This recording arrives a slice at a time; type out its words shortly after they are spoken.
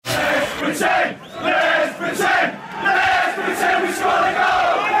we score the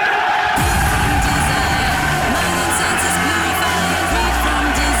goal!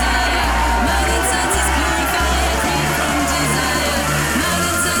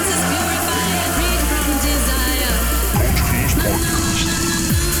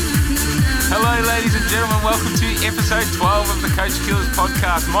 Hello, ladies and gentlemen. Welcome to episode 12 of the Coach Killers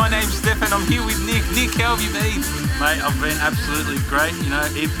podcast. My name's Stefan. I'm here with Nick. Nick, how have you been? Mate, I've been absolutely great. You know,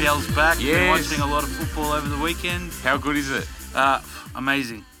 EPL's back. Yes. Been watching a lot of football over the weekend. How good is it?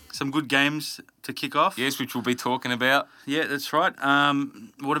 Amazing. Some good games to kick off. Yes, which we'll be talking about. Yeah, that's right.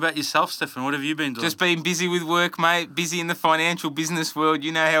 What about yourself, Stefan? What have you been doing? Just been busy with work, mate. Busy in the financial business world.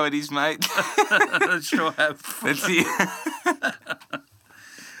 You know how it is, mate. Sure have. That's it.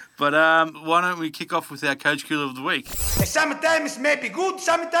 But why don't we kick off with our Coach Killer of the Week? Sometimes it may be good,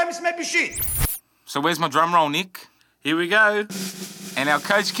 sometimes it may be shit. So where's my drum roll, Nick? Here we go. And our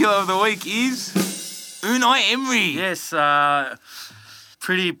Coach Killer of the Week is Unai Emery. Yes,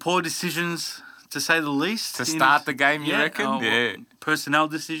 pretty poor decisions, to say the least. To start the game, you reckon? Yeah. Personnel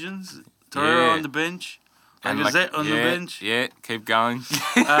decisions. Torreira Yeah. on the bench. And Lacazette on the bench. Yeah, keep going.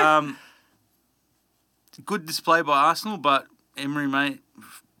 Good display by Arsenal, but Emery, mate,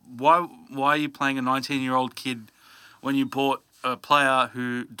 why are you playing a 19-year-old kid when you bought a player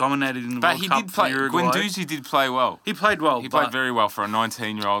who dominated in the But World he Cup did play. for Uruguay? Guendouzi did play well. He played well. He played very well for a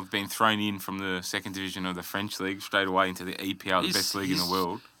 19-year-old, being thrown in from the second division of the French league straight away into the EPL, the best league in the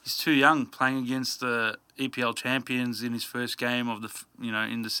world. He's too young, playing against the EPL champions in his first game of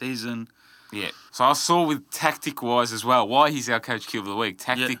in the season. Yeah. So I saw with tactic-wise as well, why he's our Coach Killer of the Week.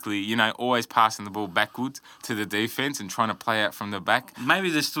 Tactically, always passing the ball backwards to the defence and trying to play out from the back. Maybe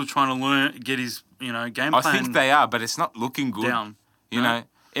they're still trying to get his, game plan. I think they are, but it's not looking good. Down. You know,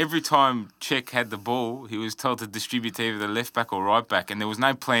 every time Czech had the ball, he was told to distribute to either the left back or right back, and there was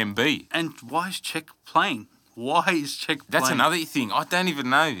no plan B. And why is Czech playing? Why is Czech playing? That's another thing. I don't even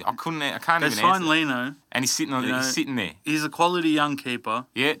know. I can't They even answer. signed Leno. And he's sitting he's sitting there. He's a quality young keeper.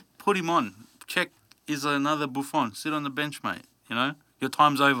 Yeah. Put him on. Czech is another Buffon. Sit on the bench, mate. Your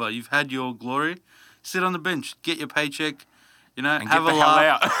time's over. You've had your glory. Sit on the bench. Get your paycheck. And have get the a hell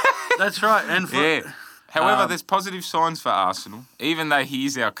laugh. out. That's right. And However, there's positive signs for Arsenal, even though he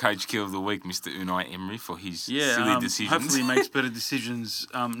is our Coach Killer of the Week, Mr. Unai Emery, for his silly decisions. Hopefully he makes better decisions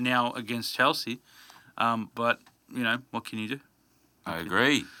now against Chelsea. But, what can you do? I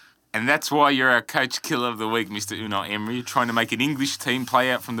agree. And that's why you're our Coach Killer of the Week, Mr. Unai Emery. You're trying to make an English team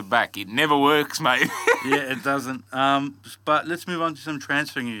play out from the back. It never works, mate. Yeah, it doesn't. But let's move on to some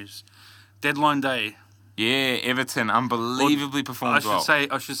transfer news. Deadline day. Yeah, Everton unbelievably performed well.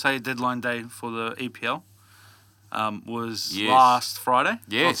 I should say deadline day for the EPL was last Friday.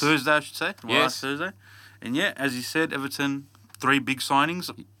 Yes. Or Thursday, I should say. Yes. Last Thursday. And as you said, Everton, 3 big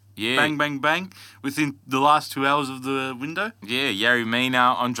signings. Yeah. Bang, bang, bang. Within the last 2 hours of the window. Yeah, Yerry Mina,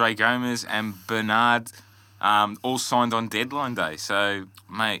 Andre Gomez and Bernard all signed on deadline day. So,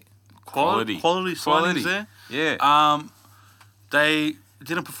 mate, quality signings there. Yeah. They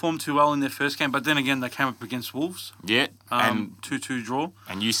didn't perform too well in their first game, but then again, they came up against Wolves. Yeah. And 2-2 draw.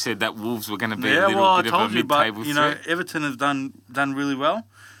 And you said that Wolves were going to be a little bit of a mid-table threat. Everton have done really well.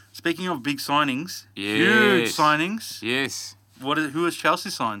 Speaking of big signings, yes. Huge signings. Yes. Who has Chelsea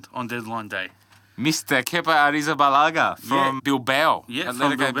signed on deadline day? Mr. Kepa Arrizabalaga from Bilbao. Yeah,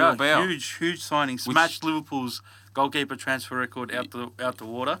 Atletico from Bilbao. Huge signing. Smashed Liverpool's goalkeeper transfer record out the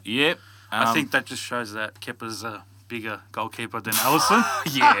water. Yep. I think that just shows that Kepa's a bigger goalkeeper than Alisson.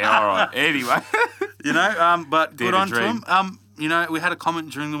 Yeah, all right. Anyway. But good on to him. We had a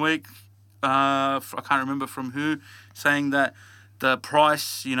comment during the week, I can't remember from who, saying that the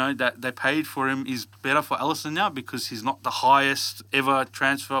price, that they paid for him is better for Alisson now because he's not the highest ever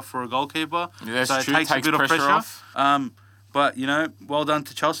transfer for a goalkeeper. Yeah, that's so true. It takes a bit of pressure off. But, well done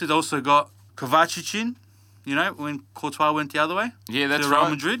to Chelsea. They also got Kovacic in, when Courtois went the other way. Yeah, that's to right. Real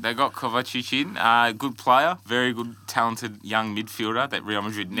Madrid. They got Kovacic in. Good player. Very good, talented young midfielder that Real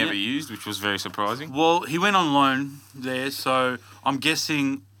Madrid never used, which was very surprising. Well, he went on loan there, so I'm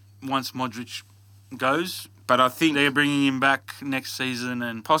guessing once Modric goes... But I think they're bringing him back next season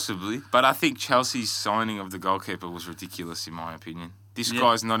and possibly. But I think Chelsea's signing of the goalkeeper was ridiculous, in my opinion. This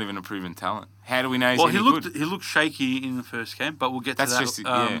guy's not even a proven talent. How do we know he's any good? He looked shaky in the first game, but we'll get to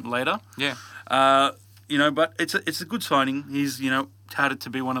that later. Yeah. But it's a good signing. He's touted to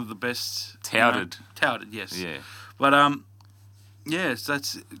be one of the best. Touted, yes. Yeah. But yes,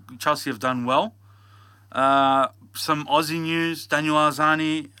 that's Chelsea have done well. Some Aussie news. Daniel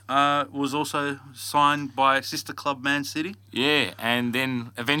Arzani was also signed by sister club Man City. Yeah, and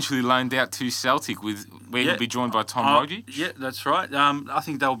then eventually loaned out to Celtic, where he'll be joined by Tom Rogic. Yeah, that's right. I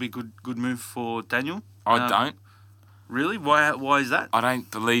think that will be good move for Daniel. I don't. Really? Why is that? I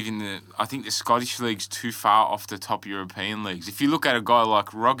don't believe in I think the Scottish League's too far off the top European leagues. If you look at a guy like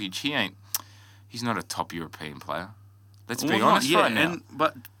Rogic, he's not a top European player. Let's be honest right now.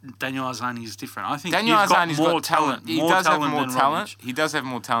 But Daniel Arzani is different. I think Daniel Arzani's got more got talent. He does have more talent. Rogic. He does have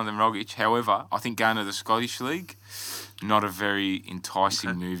more talent than Rogic. However, I think going to the Scottish League, not a very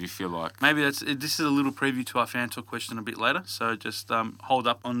enticing move, if you like. Maybe this is a little preview to our fan talk question a bit later. So just hold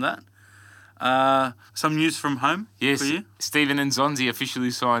up on that. Some news from home for you? Steven Nzonzi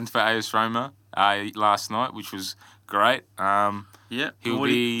officially signed for AS Roma last night, which was great. He'll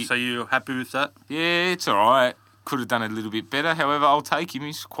be. So you're happy with that? Yeah, it's all right. Could have done a little bit better. However, I'll take him.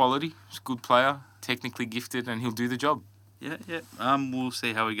 He's quality. He's a good player, technically gifted, and he'll do the job. Yeah. We'll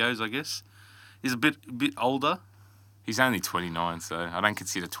see how he goes, I guess. He's a bit older. He's only 29, so I don't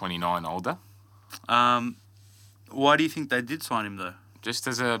consider 29 older. Why do you think they did sign him, though? Just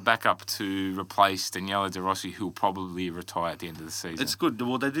as a backup to replace Daniele De Rossi, who'll probably retire at the end of the season. It's good.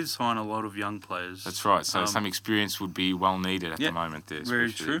 Well, they did sign a lot of young players. That's right. So some experience would be well needed at the moment there.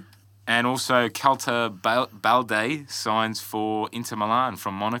 Very true. And also, Calta Balde signs for Inter Milan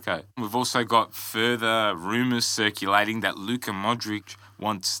from Monaco. We've also got further rumours circulating that Luka Modric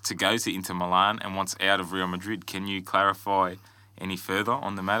wants to go to Inter Milan and wants out of Real Madrid. Can you clarify any further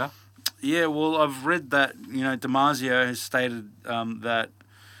on the matter? Yeah, well, I've read that, Damasio has stated that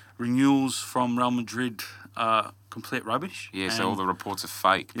renewals from Real Madrid are complete rubbish. Yeah, so all the reports are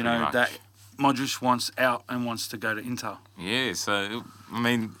fake, pretty much. That Modric wants out and wants to go to Inter. Yeah, so,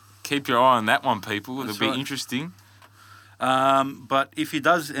 keep your eye on that one, people. It'll be interesting. But if he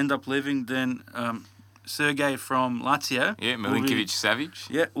does end up leaving, then Sergei from Lazio... Yeah, Milinkovic-Savic.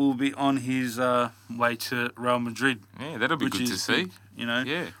 Yeah, will be on his way to Real Madrid. Yeah, that'll be good to see.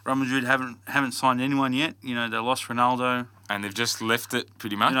 Real Madrid haven't signed anyone yet. They lost Ronaldo. And they've just left it,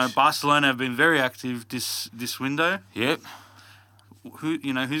 pretty much. Barcelona have been very active this window. Yep. Who's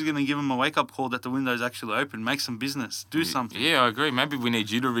going to give them a wake-up call that the window's actually open? Make some business. Do something. Yeah, I agree. Maybe we need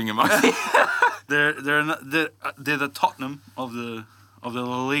you to ring them up. They're the Tottenham of the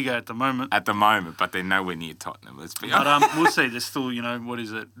La Liga at the moment. At the moment, but they're nowhere near Tottenham. Let's be honest. But we'll see. There's still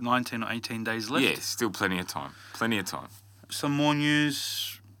 19 or 18 days left. Yeah, still plenty of time. Some more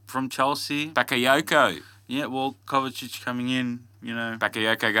news from Chelsea. Bakayoko. Yeah, well, Kovacic coming in.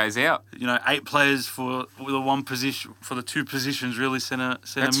 Bakayoko goes out. 8 players for the one position, for the 2 positions, really centre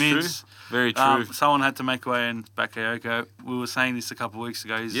mids. True. Very true. Someone had to make way in Bakayoko. We were saying this a couple of weeks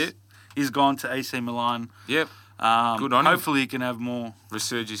ago. He's gone to AC Milan. Yep. Good on him. Hopefully he can have more.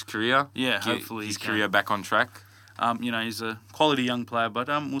 Resurge his career. Yeah, hopefully his career back on track. He's a quality young player, but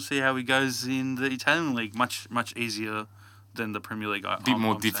we'll see how he goes in the Italian league. Much easier than the Premier League. A bit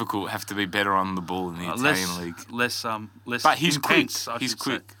more difficult. Have to be better on the ball in the Italian league. Less. But he's intense, quick. He's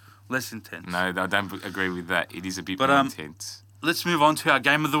quick. Say. Less intense. No, I don't agree with that. It is a bit more intense. Let's move on to our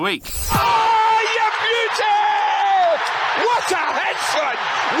game of the week. Oh, you beauty! What a head, son!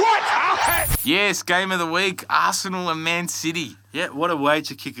 What a head! Yes, game of the week. Arsenal and Man City. Yeah, what a way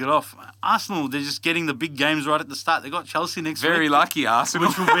to kick it off. Arsenal, they're just getting the big games right at the start. They got Chelsea next week. Very lucky, Arsenal.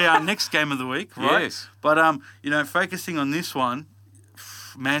 Which will be our next game of the week, right? Yes. But, focusing on this one,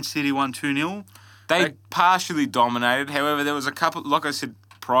 Man City won 2-0. They partially dominated. However, there was a couple, like I said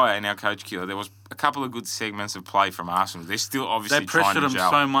prior in our Coach Killer, there was a couple of good segments of play from Arsenal. They're still obviously trying to gel. They pressured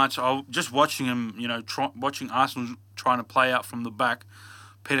them so much. Just watching them, watching Arsenal trying to play out from the back.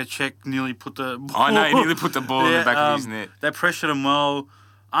 Petr Cech nearly put the ball... I know, he nearly put the ball in the back of his net. They pressured him well.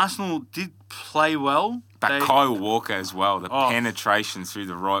 Arsenal did play well. But Kyle Walker as well, the penetration through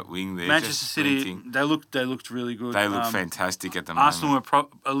the right wing there. Manchester City, they looked really good. They look fantastic at the moment. Arsenal were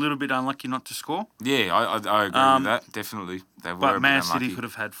a little bit unlucky not to score. Yeah, I agree with that, definitely. They were but a bit Man unlucky. City could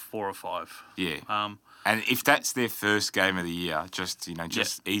have had 4 or 5. Yeah. And if that's their first game of the year, just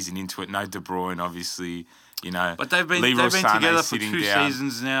easing into it. No De Bruyne, obviously. But they've been together for 2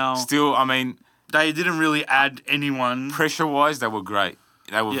 seasons now. Still, they didn't really add anyone. Pressure-wise, they were great.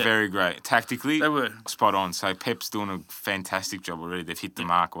 They were very great. Tactically, they were spot on. So Pep's doing a fantastic job already. They've hit the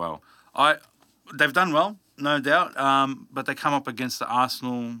mark well. They've done well, no doubt. But they come up against the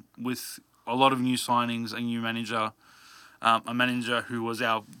Arsenal with a lot of new signings, a new manager, a manager who was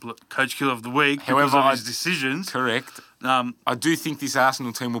our Coach Killer of the Week because of his decisions. Correct. I do think this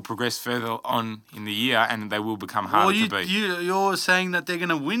Arsenal team will progress further on in the year, and they will become harder to beat. You're saying that they're going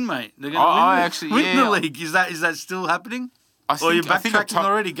to win, mate. They're going to win the league. Is that still happening? You're backtracking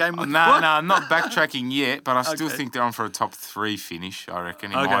already, game week. No, I'm not backtracking yet, but I still think they're on for a top 3 finish, I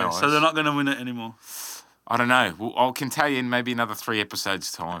reckon, in my eyes. So they're not going to win it anymore. I don't know. I can tell you in maybe another 3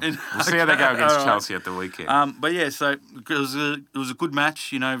 episodes' time. We'll see how they go against Chelsea at the weekend. But yeah, so it was a good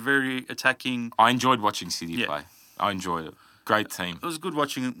match, very attacking. I enjoyed watching City play. I enjoyed it. Great team. It was good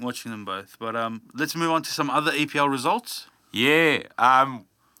watching them both. But let's move on to some other EPL results. Yeah.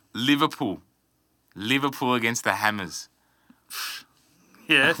 Liverpool against the Hammers.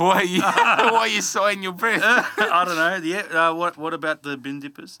 Yeah. Why are you sighing your breath? I don't know. Yeah. What about the bin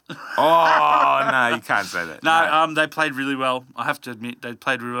dippers? Oh no, you can't say that. No. They played really well. I have to admit, they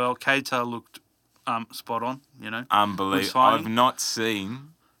played really well. Keita looked spot on. Unbelievable. I've not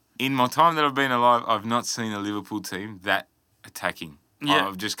seen in my time that I've been alive. I've not seen a Liverpool team that attacking. Yeah.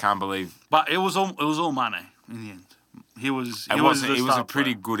 I just can't believe. But it was all Mane in the end. It was a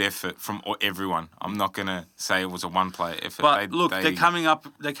pretty good effort from everyone. I'm not gonna say it was a one-player effort. But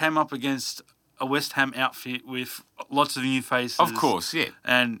they came up against a West Ham outfit with lots of new faces. Of course, yeah.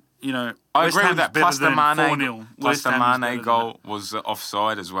 And I West agree Ham's with that. Plus the Mane goal was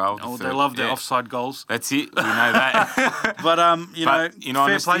offside as well. They love their offside goals. That's it. We know that. But in fair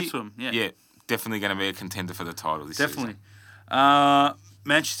honesty, play to them. Yeah, definitely going to be a contender for the title this season.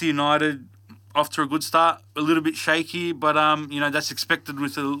 Manchester United. Off to a good start, a little bit shaky, but that's expected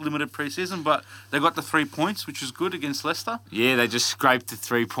with a limited pre-season. But they got the 3 points, which is good against Leicester. Yeah, they just scraped the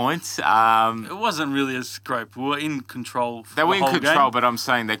 3 points. It wasn't really a scrape. We were in control. They were in control, game. but I'm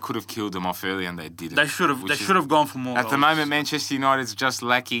saying they could have killed them off early, and they didn't. They should have. They should have gone for more. At the moment, Manchester United's just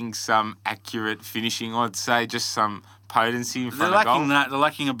lacking some accurate finishing. I'd say just some potency in front of goal. They're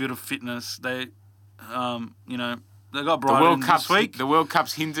lacking a bit of fitness. They, They got Brighton this week. The World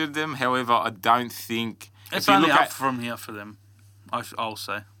Cup's hindered them. However, I don't think... It's only up from here for them, I'll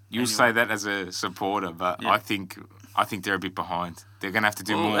say. You'll say that as a supporter, but I think they're a bit behind. They're going to have to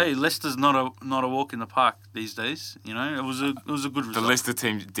do more. Hey, Leicester's not a walk in the park these days. It was a good result. The Leicester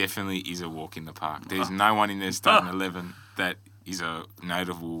team definitely is a walk in the park. There's no one in their starting 11 that is a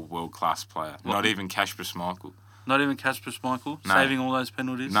notable world-class player. Not even Kasper Schmeichel. Not even Kasper Schmeichel? No. Saving all those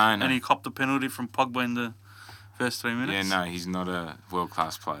penalties? No. And he copped the penalty from Pogba in the... first 3 minutes? Yeah, no, he's not a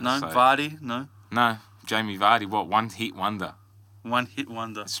world-class player. No, Vardy, no? No, Jamie Vardy, one-hit wonder. One-hit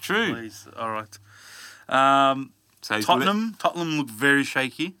wonder. It's true. Please. All right. Tottenham looked very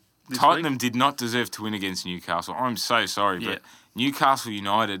shaky Tottenham did not deserve to win against Newcastle. I'm so sorry, but Newcastle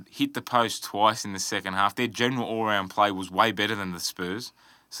United hit the post twice in the second half. Their general all-round play was way better than the Spurs.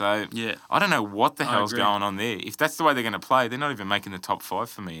 So, I don't know what the hell's going on there. If that's the way they're going to play, they're not even making the top 5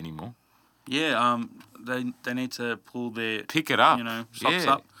 for me anymore. Yeah, they need to pull their... Pick it up. Socks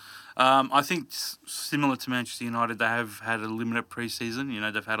up. I think similar to Manchester United, they have had a limited pre-season.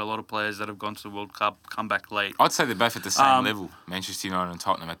 They've had a lot of players that have gone to the World Cup, come back late. I'd say they're both at the same level, Manchester United and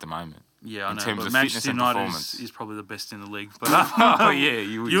Tottenham at the moment. Yeah, I know. In terms of Manchester fitness and United performance. is probably the best in the league. But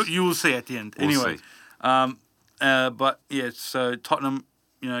you will see at the end. Anyway, so Tottenham,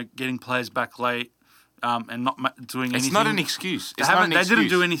 getting players back late. And not doing anything. It's not an excuse. They didn't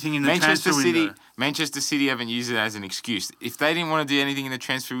do anything in the transfer window. Manchester City haven't used it as an excuse. If they didn't want to do anything in the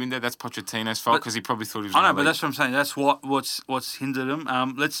transfer window, that's Pochettino's fault because he probably thought he was. I know, but that's what I'm saying. That's what's hindered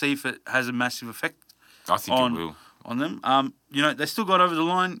them. Let's see if it has a massive effect. I think it will on them. They still got over the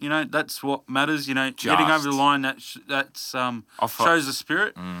line. That's what matters. Getting over the line that's shows the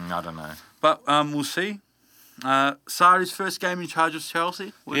spirit. I don't know, but we'll see. Sarri's first game in charge of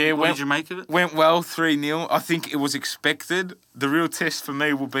Chelsea. What did you make of it? Went well, 3-0. I think it was expected. The real test for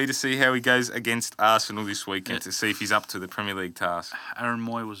me will be to see how he goes against Arsenal this weekend to see if he's up to the Premier League task. Aaron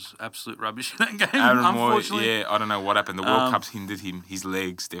Moy was absolute rubbish in that game, unfortunately. I don't know what happened. The World Cup's hindered him. His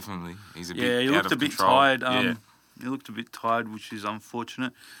legs, definitely. He's a bit he out looked of a bit control. tired. He looked a bit tired, which is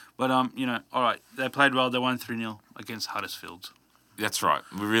unfortunate. But, all right, they played well. They won 3-0 against Huddersfield. That's right.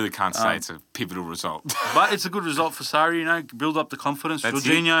 We really can't say it's a pivotal result. But it's a good result for Sarri, build up the confidence.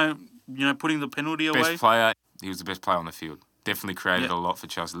 Jorginho, putting the penalty away. Best player. He was the best player on the field. Definitely created a lot for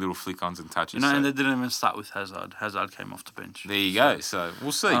Chelsea. Little flick-ons and touches. And they didn't even start with Hazard. Hazard came off the bench. There you go. So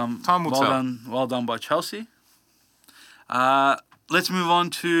we'll see. Time will tell. Well done by Chelsea. Let's move on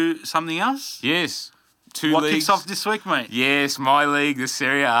to something else. Yes. What kicks off this week, mate? Yes, my league, the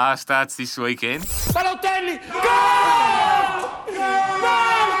Serie A, starts this weekend. Balotelli, gol!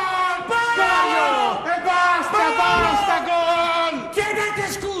 Basta, gol! Chiedete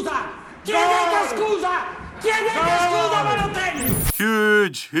scusa, Balotelli!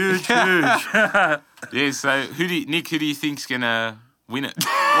 Huge. Yeah, so who do you think's going to win it?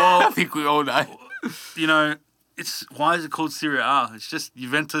 Well, I think we all know. Why is it called Serie A? It's just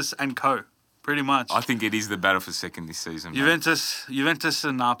Juventus and Co. Pretty much. I think it is the battle for second this season. mate. Juventus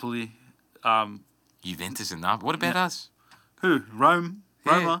and Napoli. Juventus and Napoli. What about us? Who? Rome?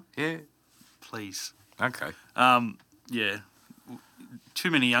 Roma? Yeah. Please. Okay. Yeah. Too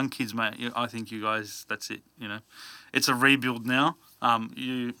many young kids, mate. I think you guys, that's it, It's a rebuild now.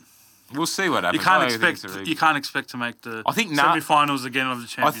 We'll see what happens. You can't expect to make the semi-finals again of the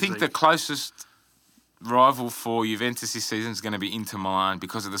Champions I think League. the closest rival for Juventus this season is going to be Inter Milan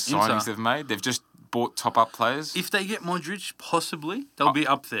because of the signings they've made. They've just bought top-up players. If they get Modric, possibly, they'll be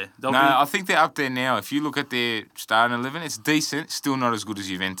up there. I think they're up there now. If you look at their starting 11, it's decent. Still not as good as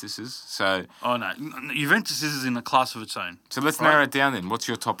Juventus's. So. Oh, no. Juventus is in a class of its own. So let's narrow it down then. What's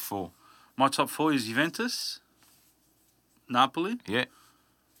your top four? My top four is Juventus, Napoli, Yeah.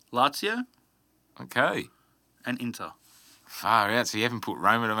 Lazio, Okay. and Inter. Far out. So you haven't put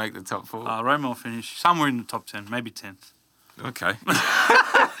Roma to make the top four? Roma will finish somewhere in the top 10, maybe 10th. Okay.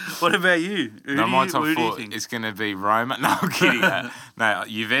 What about you? My top four is going to be Roma. No, I'm kidding. No,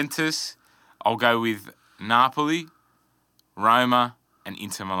 Juventus. I'll go with Napoli, Roma, and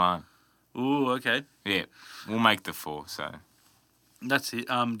Inter Milan. Ooh, okay. Yeah, we'll make the four. So that's it.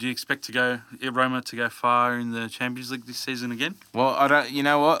 Do you expect Roma to go far in the Champions League this season again? Well, I don't. You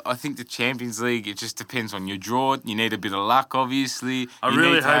know what? I think the Champions League. It just depends on your draw. You need a bit of luck, obviously. I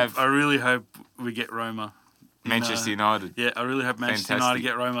really hope we get Roma. Manchester United. Yeah, I really hope Manchester United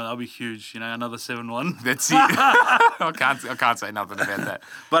get Roma. That'll be huge. Another 7-1. That's it. I can't say nothing about that.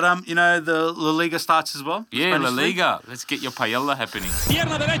 But the La Liga starts as well. Yeah, La Liga. Let's get your paella happening.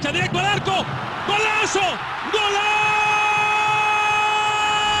 Pierna derecha, directo al arco. Golazo! Golazo!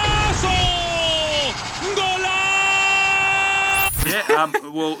 Yeah.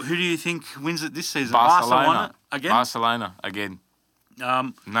 Well, who do you think wins it this season? Barcelona again. Barcelona again.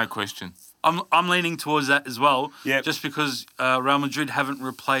 No question. I'm leaning towards that as well. Yep. Just because Real Madrid haven't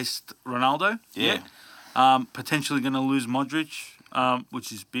replaced Ronaldo yet. Potentially going to lose Modric,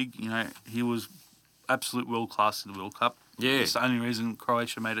 which is big. He was absolute world class in the World Cup. Yeah. It's the only reason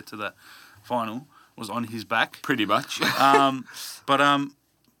Croatia made it to the final was on his back. Pretty much. But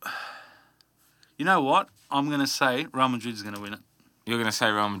you know what? I'm going to say Real Madrid is going to win it. You're going to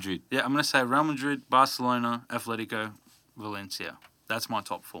say Real Madrid? Yeah, I'm going to say Real Madrid, Barcelona, Atletico, Valencia. That's my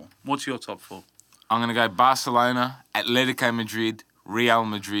top four. What's your top four? I'm going to go Barcelona, Atletico Madrid, Real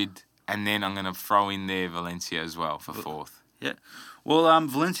Madrid, and then I'm going to throw in there Valencia as well for fourth. Yeah. Well,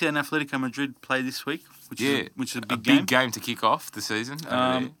 Valencia and Atletico Madrid play this week, which is a big game. Big game to kick off the season.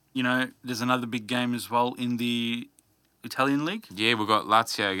 There's another big game as well in the Italian league. Yeah, we've got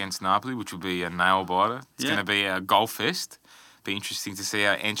Lazio against Napoli, which will be a nail-biter. It's going to be a goal fest. Be interesting to see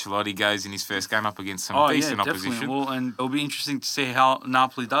how Ancelotti goes in his first game up against some decent opposition. Well, and it'll be interesting to see how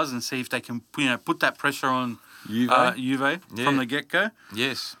Napoli does and see if they can, put that pressure on Juve from the get-go.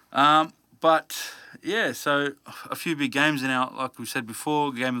 Yes. But yeah, so a few big games now. Like we said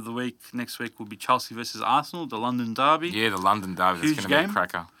before, game of the week next week will be Chelsea versus Arsenal, the London derby. Yeah, the London derby. That's going to be a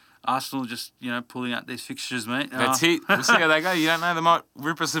cracker. Arsenal just, pulling out these fixtures, mate. That's it. We'll see how they go. You don't know. They might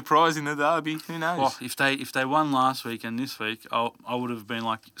rip a surprise in the derby. Who knows? Well, if they won last week and this week, I would have been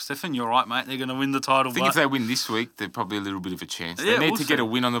like, Stefan, you're right, mate. They're going to win the title. I think if they win this week, they're probably a little bit of a chance. They need to get a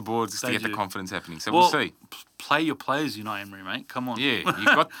win on the board just to get the confidence happening. So we'll see. Play your players, Emery, mate. Come on. Yeah, you've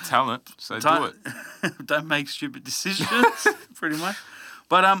got talent, so do it. Don't make stupid decisions, pretty much.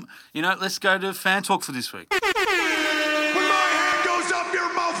 But, let's go to fan talk for this week. When my hand goes up,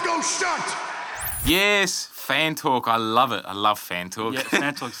 your mouth goes shut. Yes, fan talk. I love it. I love fan talk. Yeah,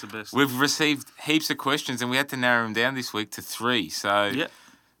 fan talk's the best. We've received heaps of questions and we had to narrow them down this week to 3. So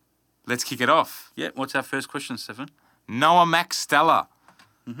let's kick it off. Yeah, what's our first question, Stefan? Noah Max Stella.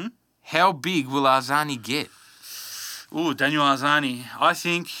 Mm-hmm. How big will Arzani get? Ooh, Daniel Arzani. I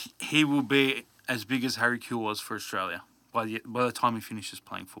think he will be as big as Harry Kewell was for Australia by the time he finishes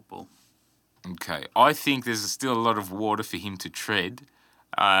playing football. Okay. I think there's still a lot of water for him to tread.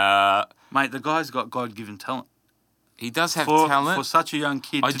 Mate, the guy's got God-given talent. He does have talent. For such a young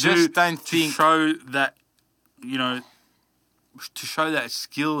kid. To show that, to show that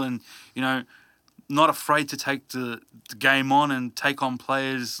skill and, not afraid to take the game on and take on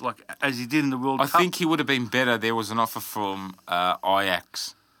players like as he did in the World Cup. I think he would have been better. There was an offer from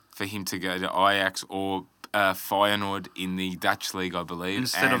Ajax for him to go to Ajax or Feyenoord in the Dutch league, I believe.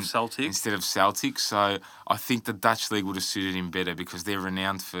 Instead of Celtic. So I think the Dutch league would have suited him better because they're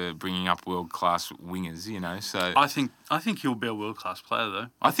renowned for bringing up world-class wingers, So I think he'll be a world-class player, though.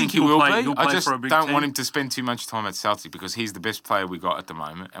 I think he will be. I just don't want him to spend too much time at Celtic because he's the best player we got at the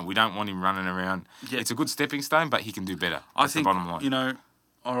moment and we don't want him running around. Yeah. It's a good stepping stone, but he can do better. That's the bottom line.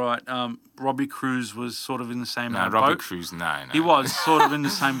 All right. Robbie Cruz was sort of in the same No, boat. Robbie Cruz, no. He was sort of in the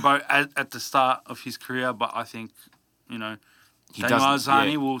same boat at the start of his career, but I think, Daniel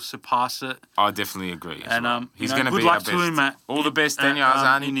Arzani will surpass it. I definitely agree. And he's going to good be luck our best. to him All the best, Daniel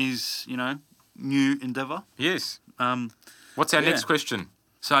Arzani. in his new endeavour. Yes. What's our next question?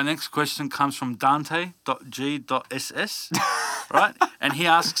 So our next question comes from Dante.g.ss, right? And he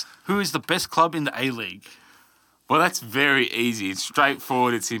asks, who is the best club in the A-League? Well, that's very easy. It's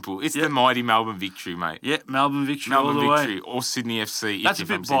straightforward. It's simple. It's the mighty Melbourne Victory, mate. Yeah, Melbourne Victory all the Victory way. or Sydney FC. That's a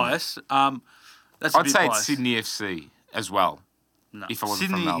bit biased. I'd say it's Sydney FC as well. No, if I wasn't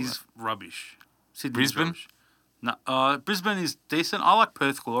Sydney from Melbourne. is rubbish. Brisbane? No, Brisbane is decent. I like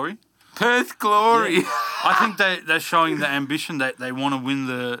Perth Glory. Perth Glory. Yeah. I think they're showing the ambition that they want to win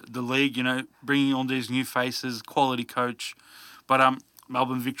the league, bringing on these new faces, quality coach. But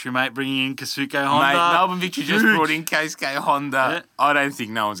Melbourne Victory, mate, bringing in Keisuke Honda. Mate, Melbourne Victory just brought in Keisuke Honda. Yeah. I don't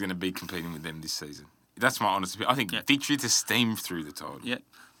think no one's going to be competing with them this season. That's my honest opinion. I think Victory to steam through the title. Yeah.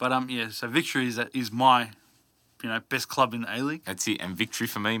 But so Victory is my best club in the A-League. That's it. And Victory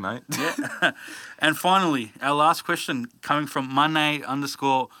for me, mate. Yeah. And finally, our last question coming from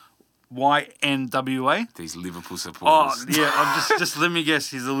Mane_YNWA. These Liverpool Oh, supporters. yeah. I'm just let me guess.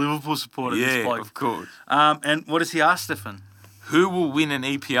 He's a Liverpool supporter. this Yeah, bloke. of course. And what does he ask, Stefan? Who will win an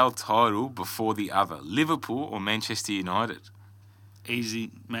EPL title before the other, Liverpool or Manchester United?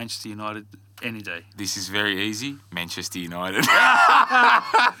 Easy, Manchester United, any day. This is very easy, Manchester United.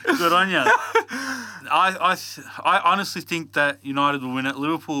 Good on you. I honestly think that United will win it.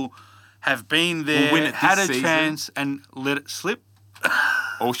 Liverpool have been there, win it had a season. chance, and let it slip.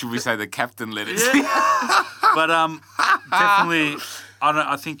 Or should we say the captain let it slip? But definitely,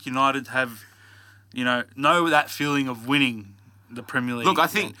 I think United have, know that feeling of winning the Premier League. Look, I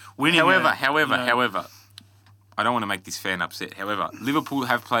think, winning. however, I don't want to make this fan upset. However, Liverpool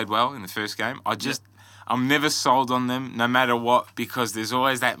have played well in the first game. I'm never sold on them, no matter what, because there's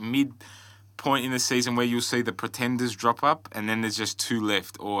always that point in the season where you'll see the pretenders drop up, and then there's just two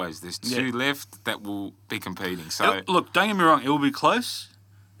left. Always, there's two left that will be competing. So look, don't get me wrong, it will be close.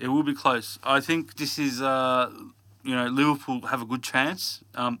 It will be close. I think this is, Liverpool have a good chance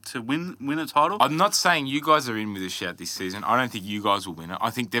to win a title. I'm not saying you guys are in with a shout this season. I don't think you guys will win it. I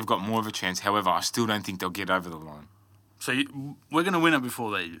think they've got more of a chance. However, I still don't think they'll get over the line. So we're going to win it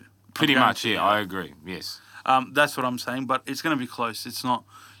before they do. Pretty much, yeah. I agree. Yes. That's what I'm saying. But it's going to be close. It's not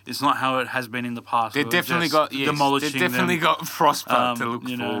how it has been in the past. They've definitely got Prosper to look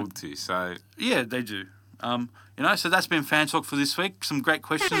forward to. So yeah, they do. So that's been Fan Talk for this week. Some great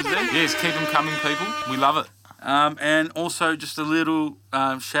questions there. Yes, keep them coming, people. We love it. And also just a little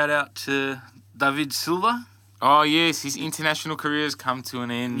shout out to David Silva. Oh, yes, his international career has come to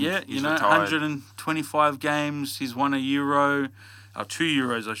an end. Yeah, He's retired. 125 games. He's won a Euro, 2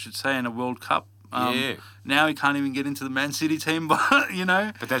 Euros, I should say, and a World Cup. Now he can't even get into the Man City team, but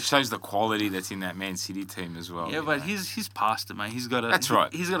But that shows the quality that's in that Man City team as well. Yeah, but he's past it, mate. He's got to. That's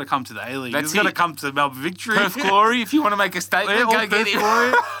right. He's got to come to the A-League. That's He's got to come to Melbourne Victory. Perth Glory, if you want to make a statement, go get him.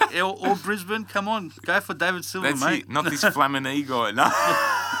 Or Brisbane, come on, go for David Silva, That's mate. it. Not this Flamini guy. No.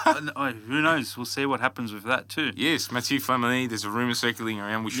 Who knows? We'll see what happens with that too. Yes, Mathieu Flamini. There's a rumour circulating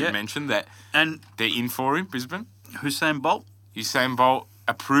around. We should mention that, and they're in for him. Brisbane. Usain Bolt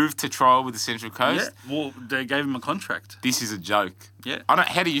approved to trial with the Central Coast. Yeah, well, they gave him a contract. This is a joke. Yeah.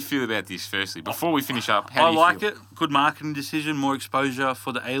 How do you feel about this, firstly? Before we finish up, how do you feel? I like it. Good marketing decision, more exposure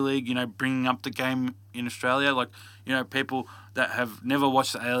for the A-League, bringing up the game in Australia. Like, people that have never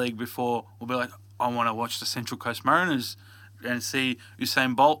watched the A-League before will be like, I want to watch the Central Coast Mariners and see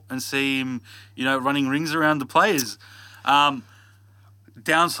Usain Bolt and see him, running rings around the players.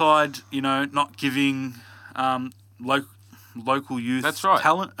 Downside, not giving local youth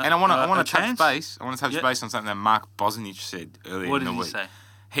talent. And I want to touch base. I want to touch base on something that Mark Bosnich said earlier in the week. What did he say?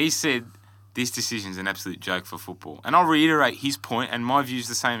 He said this decision is an absolute joke for football. And I'll reiterate his point, and my view is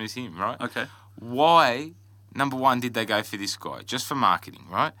the same as him, right? Okay. Why, number one, did they go for this guy? Just for marketing,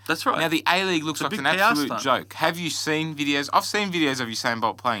 right? That's right. Now, the A-League looks like an absolute joke. Have you seen videos? I've seen videos of Usain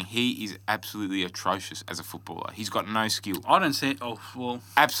Bolt playing. He is absolutely atrocious as a footballer. He's got no skill. I don't see it. Oh, well.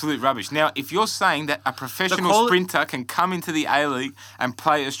 Absolute rubbish. Now, if you're saying that a professional sprinter can come into the A-League and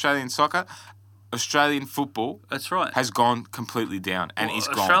play Australian soccer, Australian football has gone completely down and is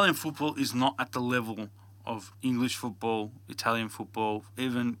gone. Australian football is not at the level of English football, Italian football,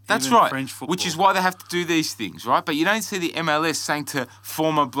 even French football. Which is why they have to do these things, right? But you don't see the MLS saying to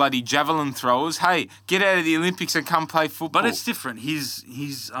former bloody javelin throwers, hey, get out of the Olympics and come play football. But it's different. He's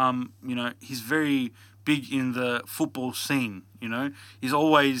very big in the football scene. You know, he's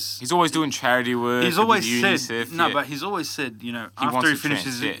always doing charity work. He's always with said UNICEF, but he's always said, you know, He after wants he a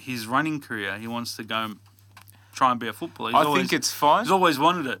finishes chance, his running career, he wants to go and try and be a footballer. I think it's fine. He's always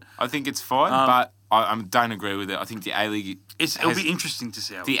wanted it. I think it's fine, but I don't agree with it. I think the A-League... It'll be interesting to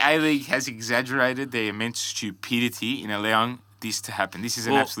see how the A-League has exaggerated their immense stupidity in allowing this to happen. This is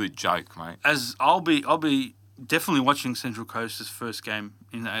an absolute joke, mate. As I'll be definitely watching Central Coast's first game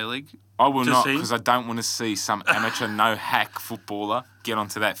in the A-League. I will not, because I don't want to see some amateur no-hack footballer get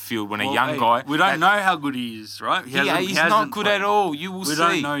onto that field when a young guy... We don't know how good he is, right? He's not good at all. You will see. We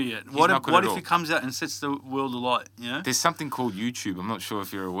don't know yet. What if he comes out and sets the world alight, you know? There's something called YouTube. I'm not sure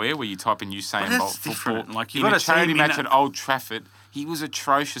if you're aware, where you type in Usain Bolt football. Like, in a charity match at Old Trafford, he was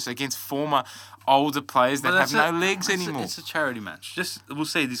atrocious against former older players that have no legs anymore. It's a charity match. We'll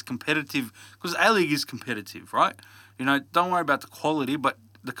see this competitive... Because A-League is competitive, right? You know, don't worry about the quality, but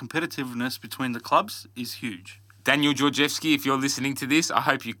the competitiveness between the clubs is huge. Daniel Georgievski, if you're listening to this, I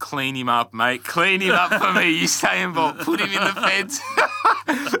hope you clean him up, mate. Clean him up for me, Usain Bolt. Put him in the feds.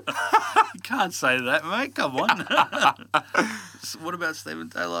 You can't say that, mate. Come on. What about Stephen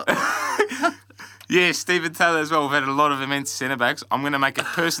Taylor? Yeah, Stephen Taylor as well. We've had a lot of immense centre-backs. I'm going to make a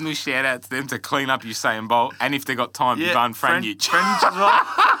personal shout-out to them to clean up Usain Bolt. And if they got time, Ivan Franjic. Franjic as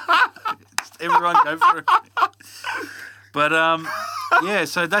well. Everyone go for it. But,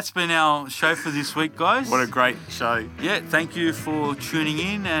 so that's been our show for this week, guys. What a great show. Yeah, thank you for tuning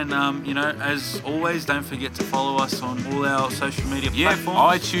in. And, as always, don't forget to follow us on all our social media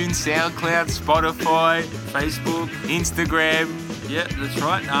platforms. iTunes, SoundCloud, Spotify, Facebook, Instagram. Yeah, that's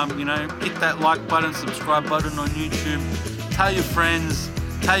right. Hit that like button, subscribe button on YouTube. Tell your friends,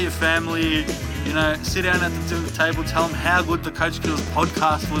 tell your family. Sit down at the dinner table, tell them how good the Coach Killers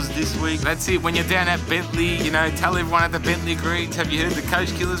podcast was this week. That's it. When you're down at Bentley, tell everyone at the Bentley Greens, have you heard the Coach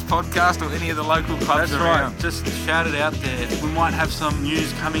Killers podcast or any of the local clubs around? That's right. Just shout it out there. We might have some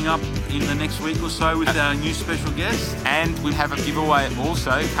news coming up in the next week or so with our new special guest. And we have a giveaway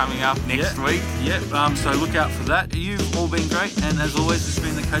also coming up next week. Yep. So look out for that. You've all been great. And as always, this has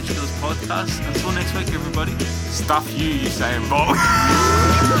been the Coach Killers podcast. Until next week, everybody. Stuff you, Usain Bolt.